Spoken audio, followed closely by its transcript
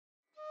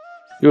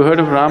You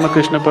heard of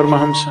Ramakrishna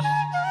Paramahamsa?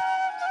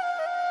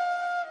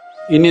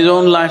 In his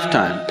own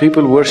lifetime,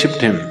 people worshipped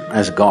him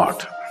as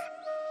God.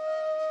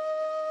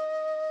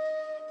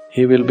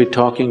 He will be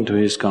talking to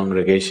his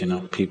congregation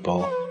of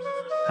people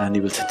and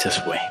he will say,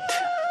 just wait.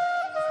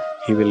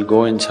 He will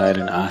go inside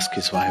and ask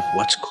his wife,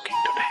 what's cooking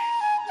today?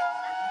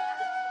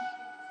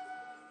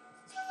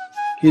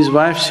 His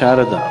wife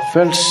Sharada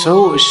felt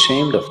so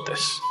ashamed of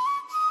this.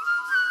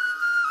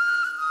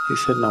 He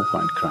said, no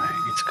point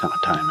crying, it's come,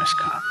 time has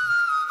come.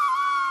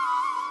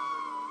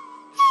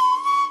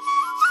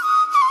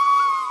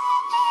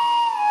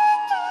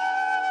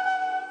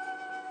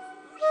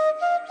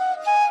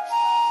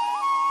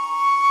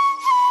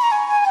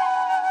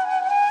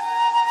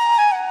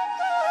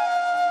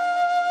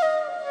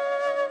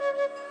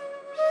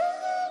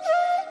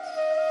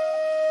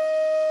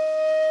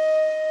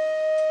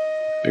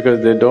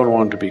 Because they don't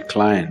want to be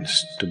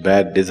clients to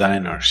bad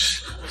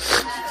designers.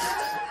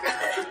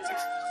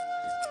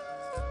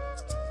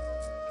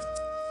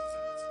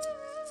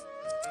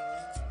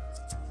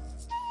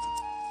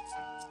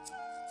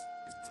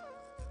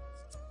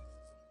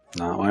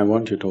 Now I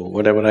want you to…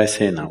 whatever I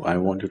say now, I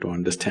want you to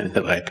understand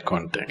the right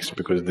context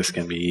because this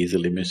can be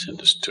easily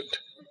misunderstood.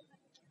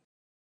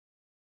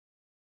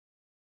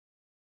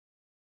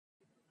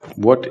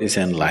 What is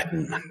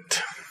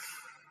enlightenment?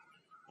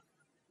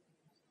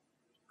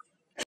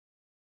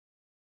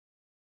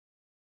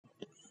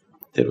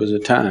 There was a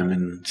time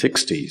in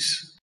 '60s,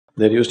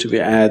 there used to be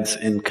ads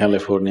in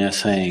California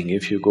saying,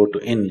 if you go to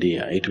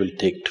India, it will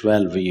take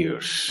 12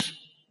 years,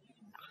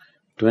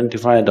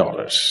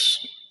 $25,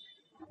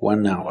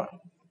 1 hour,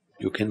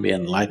 you can be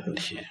enlightened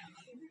here.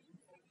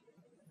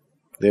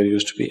 There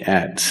used to be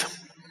ads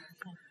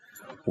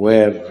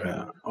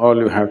where all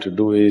you have to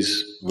do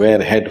is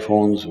wear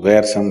headphones,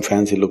 wear some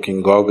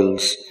fancy-looking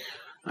goggles,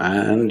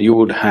 and you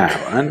would have…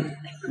 and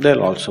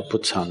they'll also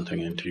put something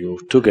into you.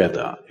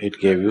 Together, it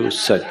gave you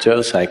such a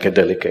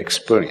psychedelic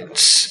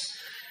experience.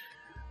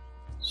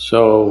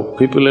 So,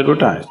 people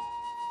advertise.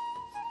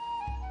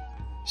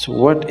 So,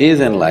 what is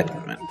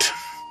enlightenment?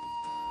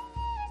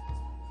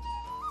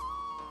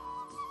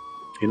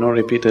 You know,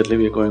 repeatedly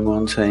we're going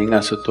on saying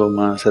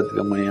asatoma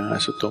sadgamaya,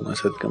 asatoma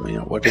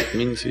sadgamaya. What it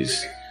means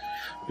is,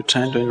 you're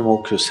trying to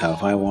invoke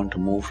yourself, I want to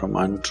move from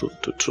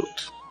untruth to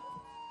truth.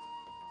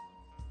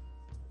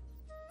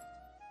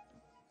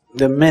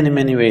 There are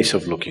many ways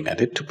of looking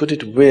at it. To put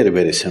it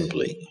very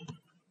simply,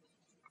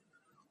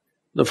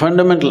 the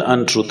fundamental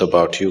untruth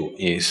about you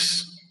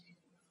is,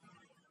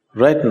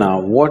 right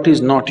now, what is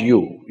not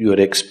you, you are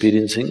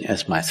experiencing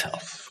as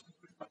myself.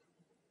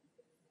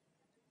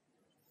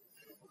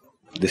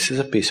 This is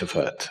a piece of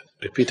earth.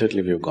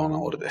 Repeatedly we've gone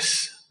over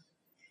this.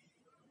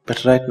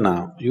 But right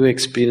now, you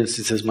experience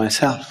this as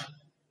myself.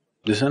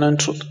 This is an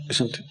untruth,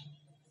 isn't it?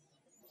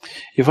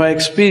 If I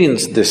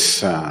experience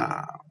this,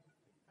 a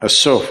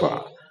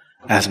sofa,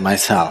 as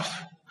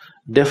myself,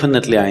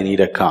 definitely I need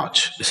a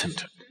couch,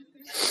 isn't it?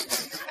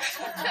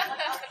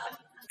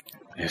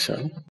 Yes,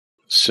 sir?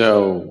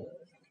 So,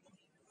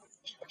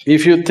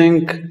 if you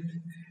think,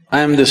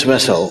 I am this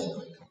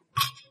vessel,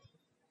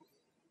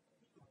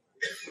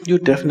 you're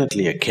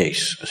definitely a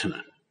case, isn't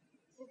it?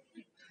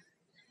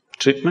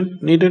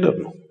 Treatment needed or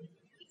no?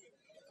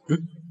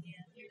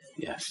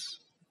 Yes.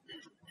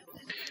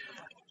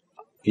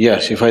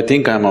 Yes, if I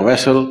think I'm a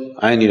vessel,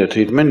 I need a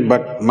treatment,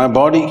 but my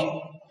body,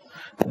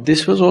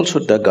 this was also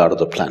dug out of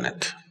the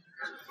planet.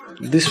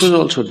 This was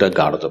also dug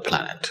out of the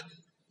planet.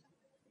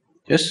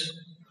 Yes?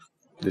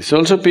 This is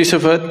also a piece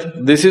of earth,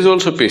 this is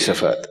also a piece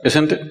of earth,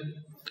 isn't it?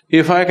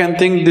 If I can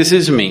think this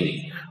is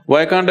me,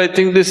 why can't I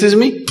think this is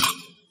me?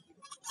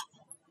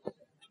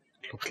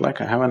 Looks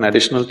like I have an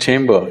additional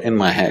chamber in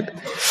my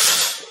head.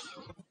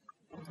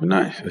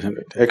 Nice, isn't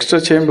it? Extra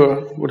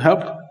chamber would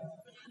help.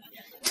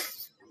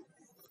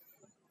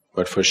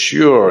 But for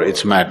sure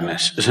it's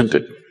madness, isn't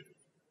it?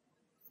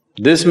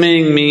 This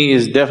being me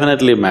is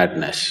definitely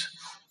madness.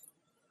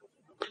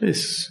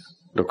 Please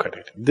look at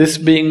it. This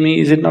being me,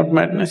 is it not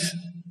madness?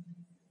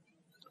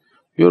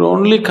 Your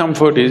only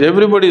comfort is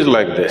everybody is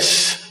like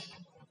this.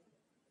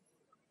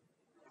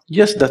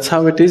 Yes, that's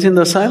how it is in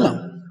the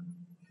asylum.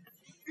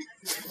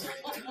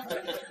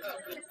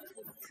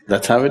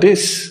 That's how it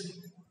is.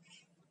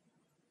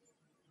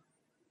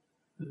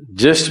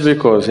 Just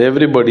because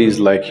everybody is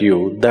like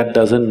you, that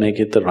doesn't make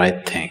it the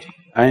right thing.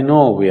 I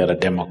know we are a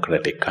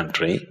democratic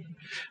country.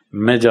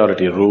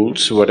 Majority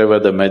rules, whatever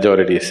the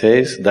majority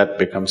says, that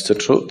becomes the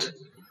truth.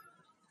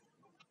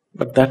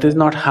 But that is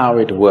not how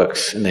it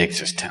works in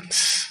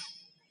existence.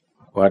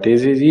 What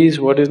is,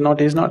 what is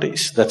not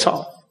is, that's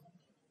all.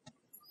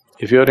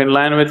 If you're in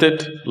line with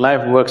it,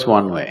 life works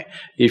one way.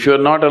 If you're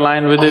not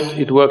aligned with it,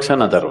 it works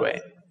another way.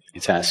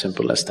 It's as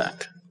simple as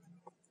that.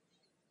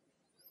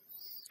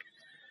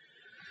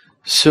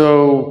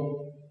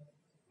 So,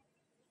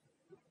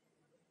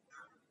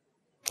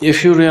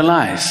 if you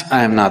realize,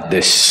 I am not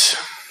this,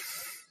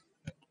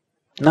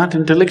 not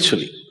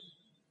intellectually,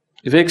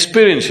 if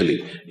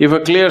experientially, if a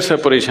clear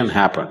separation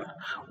happened,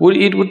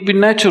 it would be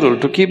natural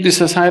to keep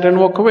this aside and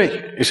walk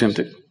away, isn't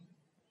it?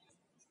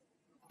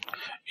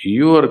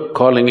 You are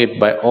calling it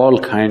by all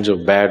kinds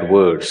of bad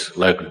words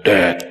like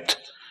death.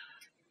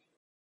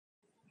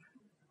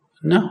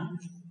 No.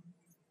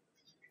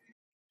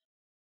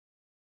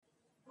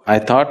 I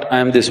thought I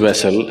am this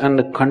vessel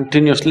and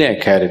continuously I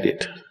carried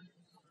it.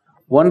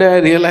 One day I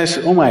realized,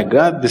 oh my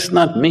God, this is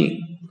not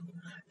me.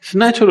 It's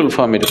natural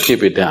for me to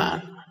keep it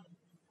down.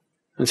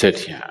 And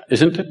said, yeah,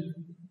 isn't it?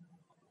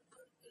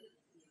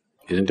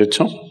 Isn't it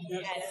so?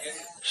 Yes.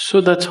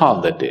 So that's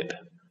all they did.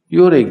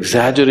 You're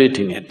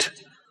exaggerating it.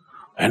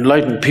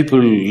 Enlightened people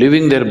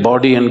leaving their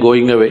body and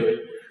going away.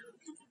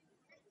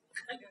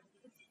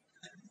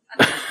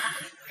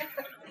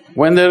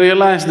 When they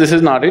realized this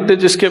is not it, they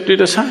just kept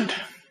it aside.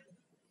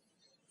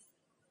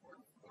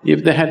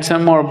 If they had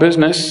some more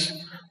business,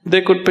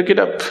 they could pick it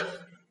up.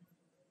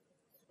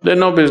 They had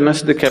no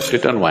business, they kept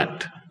it and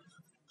went.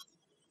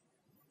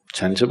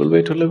 Sensible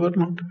way to live or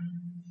not?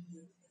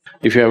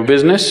 If you have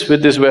business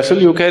with this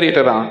vessel, you carry it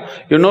around.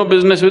 You have no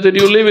business with it,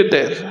 you leave it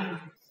there.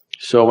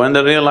 So when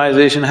the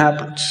realization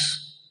happens,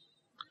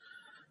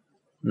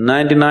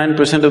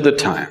 99% of the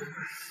time,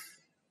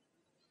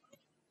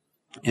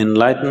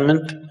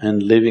 enlightenment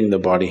and leaving the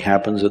body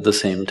happens at the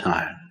same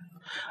time.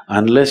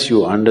 Unless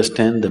you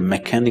understand the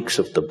mechanics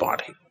of the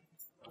body,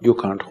 you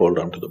can't hold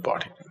on to the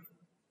body.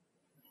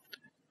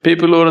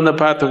 People who are on the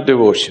path of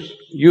devotion,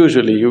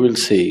 usually you will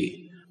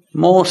see,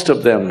 most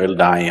of them will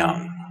die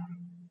young.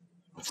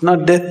 It's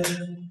not death.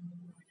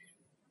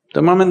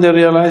 The moment they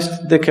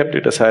realized, they kept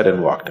it aside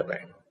and walked away.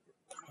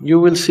 You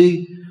will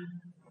see,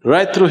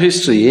 right through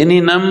history,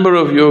 any number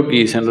of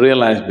yogis and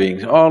realized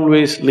beings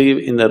always live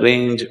in the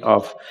range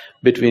of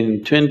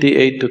between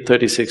 28 to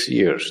 36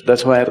 years.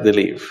 That's where they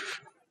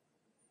live.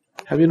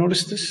 Have you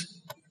noticed this?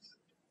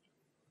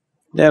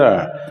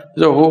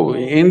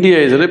 India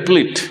is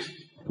replete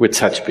with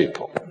such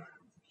people.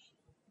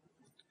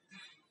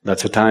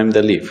 That's the time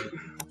they live.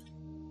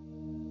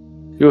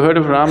 You heard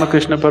of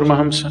Ramakrishna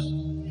Paramahamsa?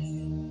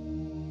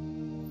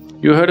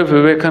 You heard of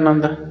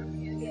Vivekananda?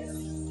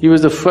 He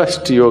was the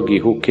first yogi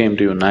who came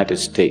to United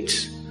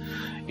States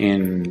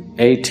in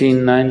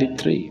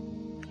 1893. He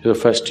was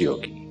the first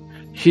yogi.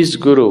 His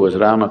guru was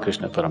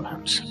Ramakrishna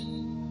Paramahamsa.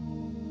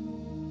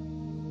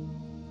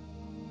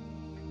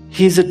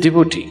 He is a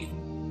devotee.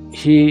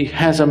 He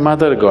has a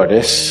mother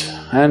goddess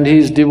and he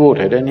is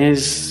devoted and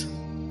he's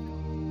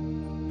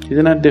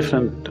in a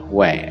different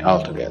way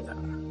altogether.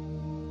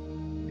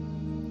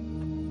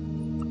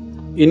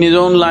 In his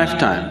own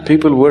lifetime,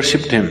 people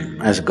worshipped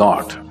him as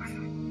God.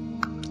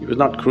 He was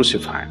not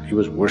crucified, he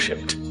was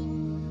worshipped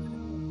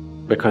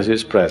because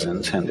his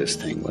presence and this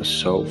thing was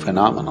so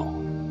phenomenal.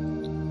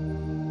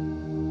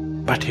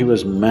 But he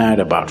was mad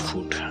about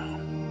food.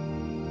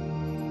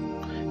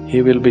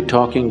 He will be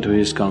talking to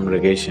his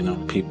congregation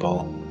of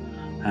people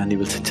and he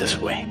will say, just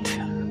wait.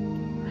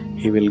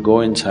 He will go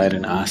inside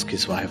and ask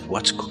his wife,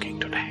 what's cooking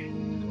today?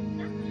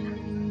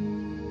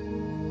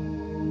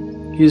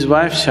 His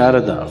wife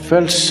Sharada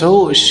felt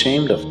so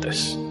ashamed of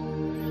this.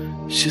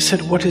 She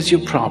said, what is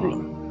your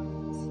problem?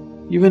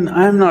 Even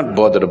I'm not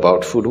bothered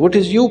about food, what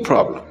is your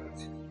problem?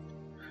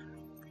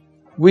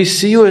 We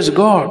see you as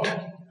God,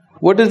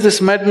 what is this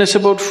madness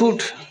about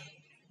food?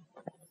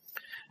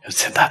 He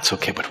said, that's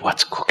okay, but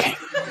what's cooking?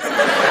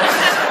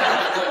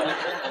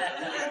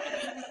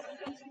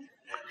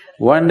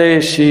 One day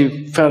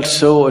she felt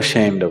so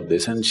ashamed of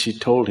this and she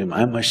told him,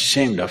 I'm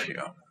ashamed of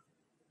you.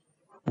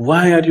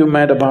 Why are you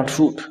mad about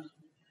food?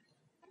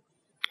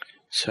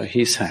 So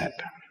he said,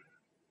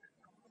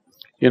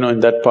 in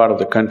that part of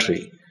the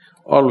country,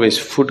 always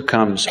food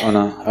comes on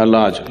a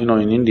large…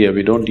 in India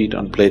we don't eat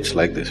on plates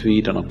like this, we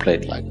eat on a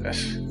plate like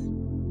this.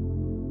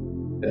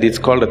 It's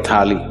called a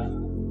thali.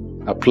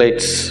 A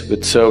plates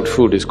with served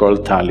food is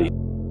called thali.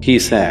 He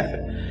said,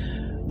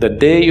 the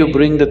day you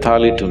bring the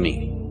thali to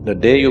me, the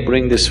day you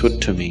bring this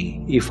food to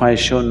me, if I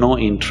show no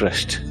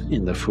interest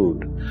in the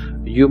food,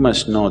 you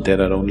must know there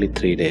are only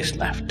 3 days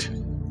left.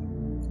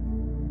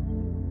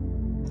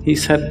 He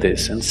said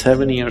this and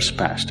 7 years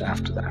passed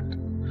after that.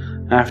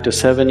 After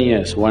 7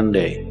 years, one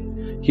day,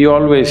 he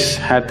always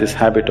had this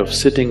habit of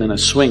sitting on a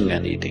swing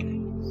and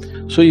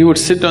eating. So he would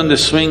sit on the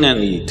swing and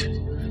eat.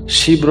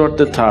 She brought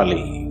the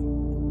thali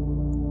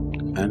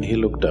and he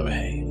looked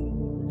away.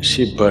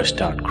 She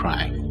burst out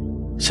crying.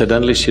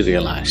 Suddenly she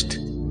realized,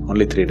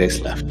 only 3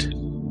 days left.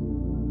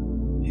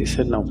 He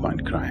said, no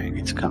point crying,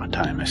 it's come,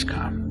 time has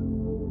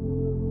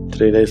come.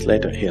 3 days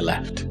later, he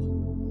left.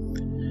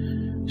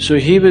 So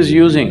he was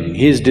using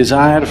his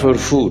desire for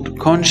food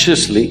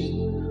consciously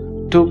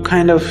to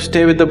kind of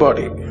stay with the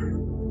body.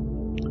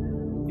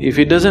 If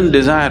he doesn't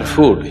desire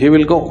food, he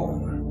will go.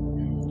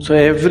 So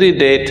every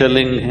day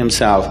telling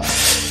himself,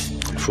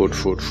 food,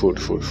 food, food,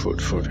 food,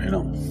 food, food,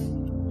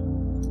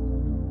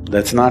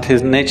 That's not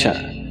his nature,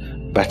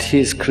 but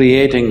he's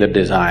creating the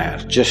desire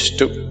just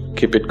to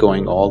keep it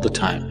going all the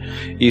time.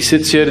 He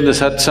sits here in the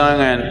satsang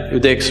and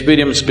if the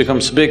experience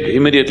becomes big,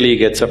 immediately he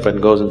gets up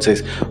and goes and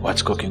says,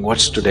 what's cooking,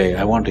 what's today,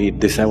 I want to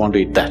eat this, I want to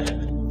eat that.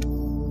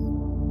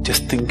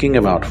 Just thinking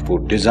about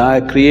food,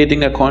 desire,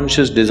 creating a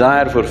conscious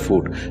desire for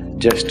food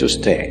just to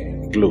stay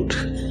glued.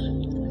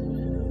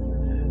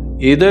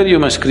 Either you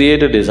must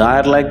create a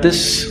desire like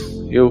this,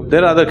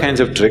 there are other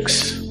kinds of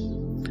tricks,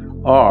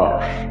 or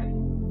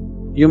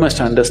you must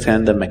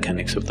understand the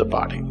mechanics of the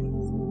body.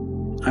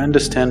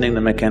 Understanding the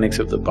mechanics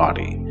of the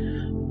body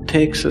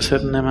takes a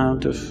certain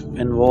amount of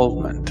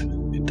involvement,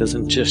 it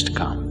doesn't just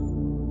come.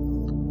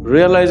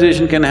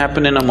 Realization can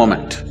happen in a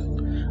moment.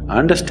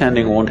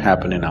 Understanding won't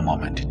happen in a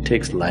moment, it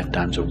takes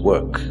lifetimes of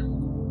work.